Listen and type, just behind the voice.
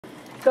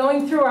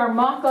Going through our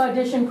mock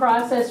audition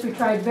process, we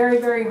tried very,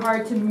 very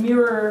hard to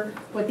mirror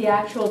what the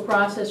actual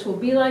process will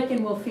be like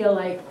and will feel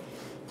like,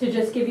 to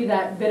just give you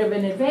that bit of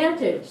an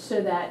advantage so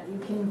that you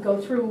can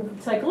go through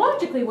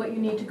psychologically what you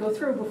need to go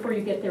through before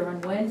you get there on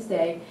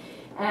Wednesday.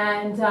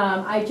 And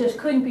I just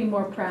couldn't be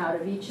more proud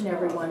of each and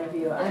every one of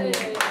you.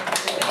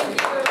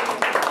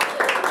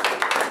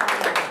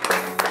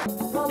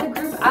 Well, the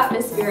group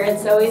atmosphere,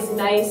 it's always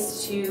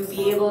nice to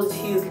be able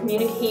to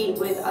communicate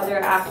with other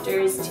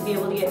actors, to be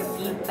able to get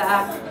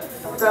feedback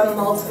from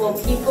multiple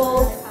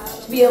people,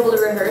 to be able to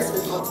rehearse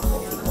with multiple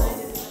people.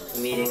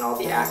 Meeting all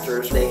the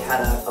actors, they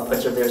had a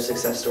bunch of their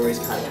success stories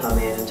kind of come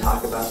in and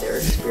talk about their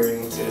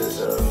experiences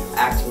of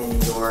acting in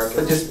New York.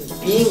 But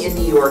just being in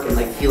New York and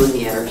like feeling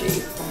the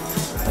energy.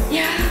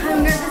 Yeah,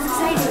 I'm nervous,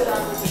 excited.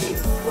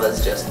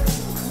 Was just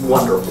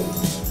wonderful.